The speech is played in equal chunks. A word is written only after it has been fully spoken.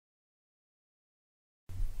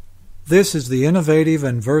This is the innovative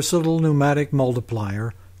and versatile pneumatic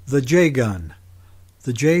multiplier, the jGUN.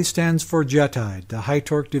 The J stands for Jetide, the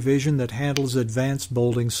HYTORC division that handles advanced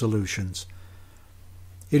bolting solutions.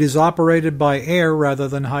 It is operated by air rather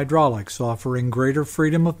than hydraulics, offering greater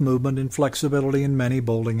freedom of movement and flexibility in many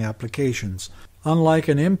bolting applications. Unlike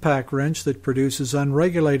an impact wrench that produces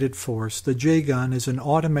unregulated force, the jGUN is an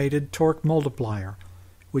automated torque multiplier,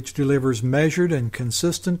 which delivers measured and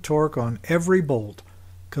consistent torque on every bolt,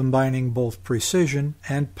 combining both precision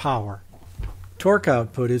and power. Torque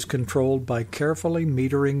output is controlled by carefully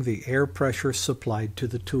metering the air pressure supplied to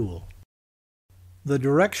the tool. The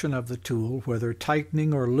direction of the tool, whether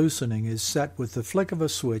tightening or loosening, is set with the flick of a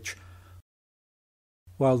switch,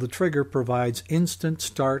 while the trigger provides instant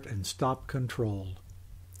start and stop control.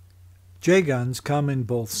 jGUNs come in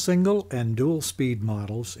both single and dual speed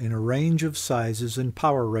models in a range of sizes and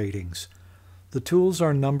power ratings. The tools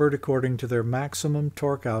are numbered according to their maximum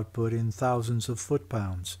torque output in thousands of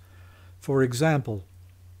foot-pounds. For example,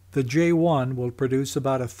 the J1 will produce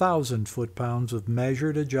about 1,000 foot-pounds of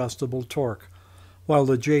measured adjustable torque, while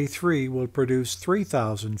the J3 will produce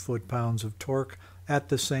 3,000 foot-pounds of torque at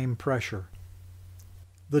the same pressure.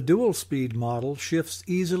 The dual-speed model shifts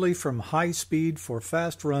easily from high speed for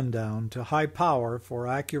fast rundown to high power for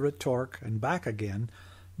accurate torque and back again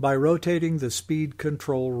by rotating the speed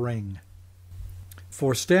control ring.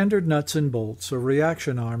 For standard nuts and bolts, a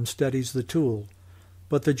reaction arm steadies the tool,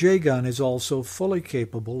 but the jGUN is also fully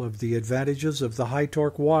capable of the advantages of the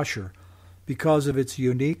HYTORC washer because of its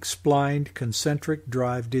unique splined concentric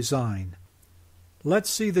drive design. Let's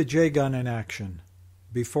see the jGUN in action.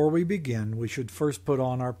 Before we begin, we should first put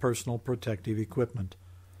on our personal protective equipment.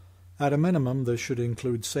 At a minimum, this should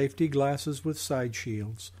include safety glasses with side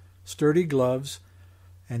shields, sturdy gloves,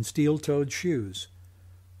 and steel-toed shoes.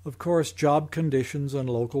 Of course, job conditions and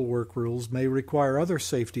local work rules may require other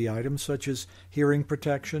safety items such as hearing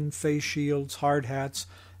protection, face shields, hard hats,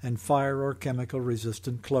 and fire or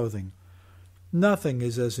chemical-resistant clothing. Nothing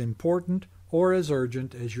is as important or as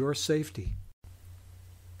urgent as your safety.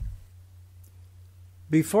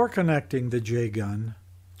 Before connecting the jGUN,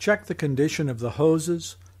 check the condition of the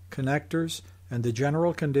hoses, connectors, and the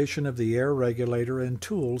general condition of the air regulator and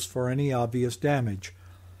tools for any obvious damage.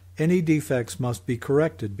 Any defects must be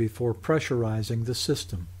corrected before pressurizing the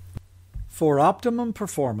system. For optimum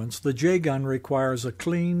performance, the jGUN requires a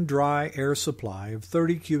clean, dry air supply of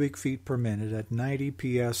 30 cubic feet per minute at 90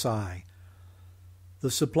 psi.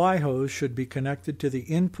 The supply hose should be connected to the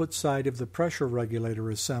input side of the pressure regulator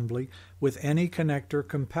assembly with any connector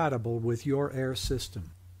compatible with your air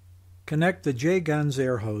system. Connect the jGUN's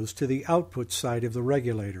air hose to the output side of the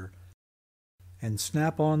regulator and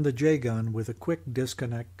snap on the jGUN with a quick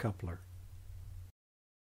disconnect coupler.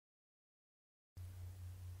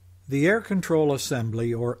 The air control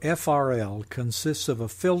assembly, or FRL, consists of a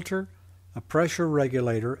filter, a pressure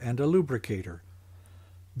regulator, and a lubricator.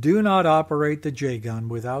 Do not operate the jGUN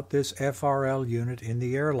without this FRL unit in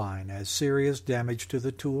the airline, as serious damage to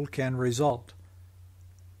the tool can result.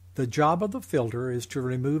 The job of the filter is to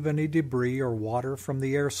remove any debris or water from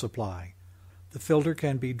the air supply. The filter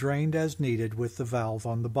can be drained as needed with the valve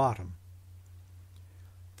on the bottom.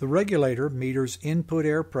 The regulator meters input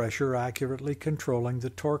air pressure, accurately controlling the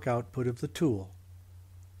torque output of the tool.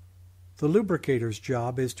 The lubricator's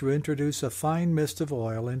job is to introduce a fine mist of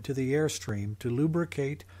oil into the airstream to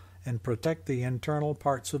lubricate and protect the internal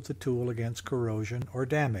parts of the tool against corrosion or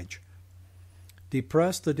damage.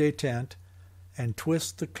 Depress the detent and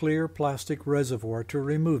twist the clear plastic reservoir to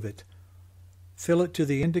remove it. Fill it to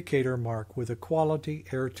the indicator mark with a quality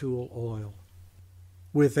air tool oil.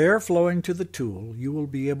 With air flowing to the tool, you will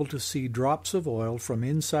be able to see drops of oil from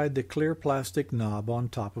inside the clear plastic knob on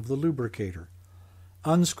top of the lubricator.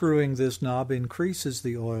 Unscrewing this knob increases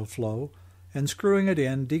the oil flow, and screwing it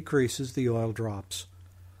in decreases the oil drops.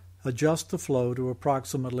 Adjust the flow to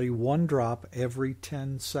approximately 1 drop every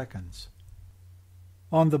 10 seconds.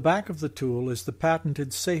 On the back of the tool is the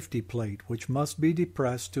patented safety plate, which must be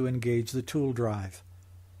depressed to engage the tool drive.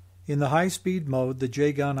 In the high-speed mode, the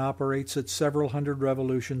jGUN operates at several hundred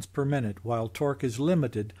revolutions per minute, while torque is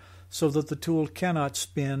limited so that the tool cannot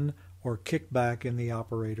spin or kick back in the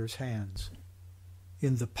operator's hands.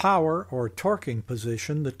 In the power or torquing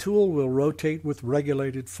position, the tool will rotate with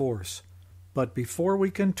regulated force. But before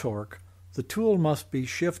we can torque, the tool must be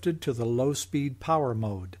shifted to the low-speed power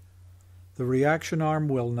mode. The reaction arm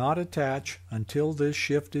will not attach until this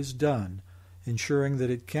shift is done, ensuring that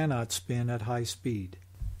it cannot spin at high speed.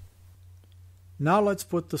 Now let's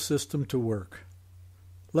put the system to work.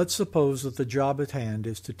 Let's suppose that the job at hand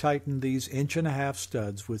is to tighten these 1.5-inch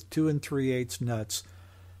studs with 2 3/8 nuts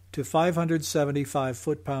to 575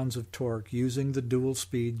 foot-pounds of torque using the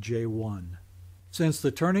dual-speed J1. Since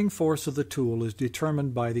the turning force of the tool is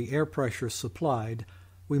determined by the air pressure supplied,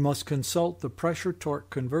 we must consult the pressure-torque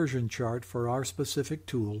conversion chart for our specific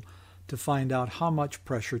tool to find out how much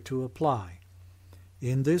pressure to apply.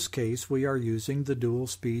 In this case, we are using the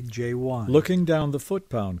dual-speed J1. Looking down the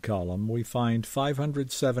foot-pound column, we find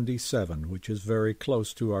 577, which is very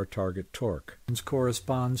close to our target torque. This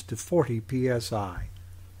corresponds to 40 psi.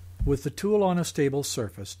 With the tool on a stable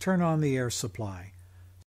surface, turn on the air supply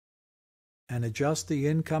and adjust the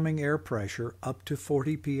incoming air pressure up to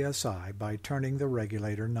 40 psi by turning the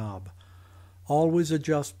regulator knob. Always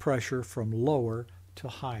adjust pressure from lower to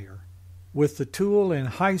higher. With the tool in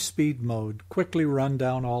high-speed mode, quickly run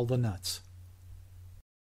down all the nuts.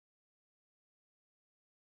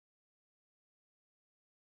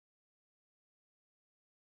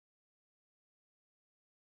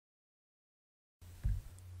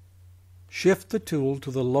 Shift the tool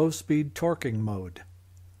to the low-speed torquing mode.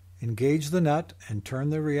 Engage the nut and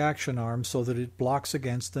turn the reaction arm so that it blocks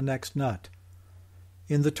against the next nut.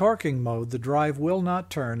 In the torquing mode, the drive will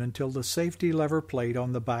not turn until the safety lever plate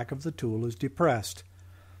on the back of the tool is depressed.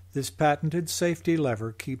 This patented safety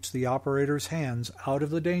lever keeps the operator's hands out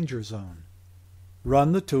of the danger zone.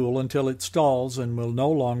 Run the tool until it stalls and will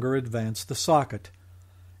no longer advance the socket.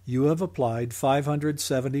 You have applied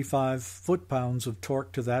 575 foot-pounds of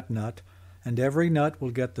torque to that nut, and every nut will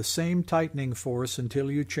get the same tightening force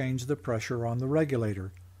until you change the pressure on the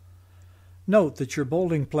regulator. Note that your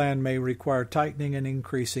bolting plan may require tightening and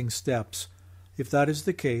increasing steps. If that is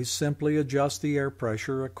the case, simply adjust the air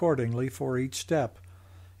pressure accordingly for each step.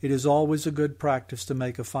 It is always a good practice to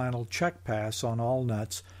make a final check pass on all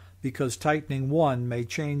nuts, because tightening one may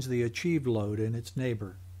change the achieved load in its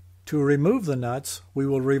neighbor. To remove the nuts, we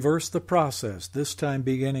will reverse the process, this time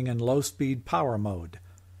beginning in low-speed power mode.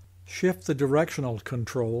 Shift the directional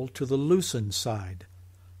control to the loosen side.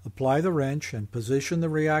 Apply the wrench and position the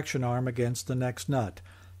reaction arm against the next nut,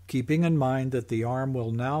 keeping in mind that the arm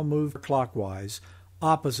will now move clockwise,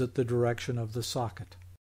 opposite the direction of the socket.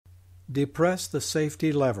 Depress the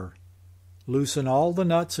safety lever. Loosen all the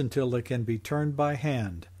nuts until they can be turned by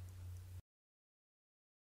hand.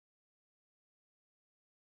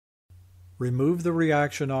 Remove the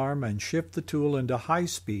reaction arm and shift the tool into high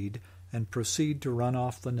speed and proceed to run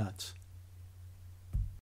off the nuts.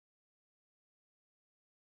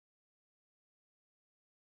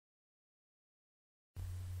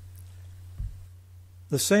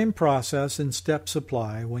 The same process and steps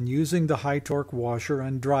apply when using the HYTORC washer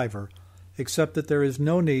and driver, except that there is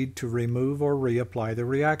no need to remove or reapply the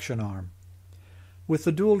reaction arm. With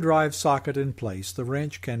the dual drive socket in place, the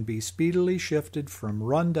wrench can be speedily shifted from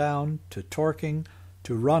run down to torquing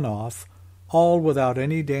to run off, all without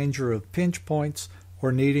any danger of pinch points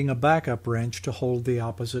or needing a backup wrench to hold the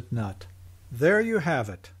opposite nut. There you have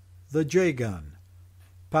it, the jGUN.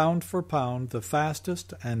 Pound for pound, the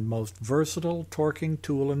fastest and most versatile torquing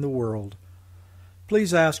tool in the world.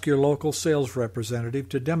 Please ask your local sales representative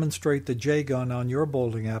to demonstrate the jGUN on your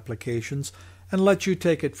bolting applications and let you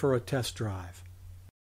take it for a test drive.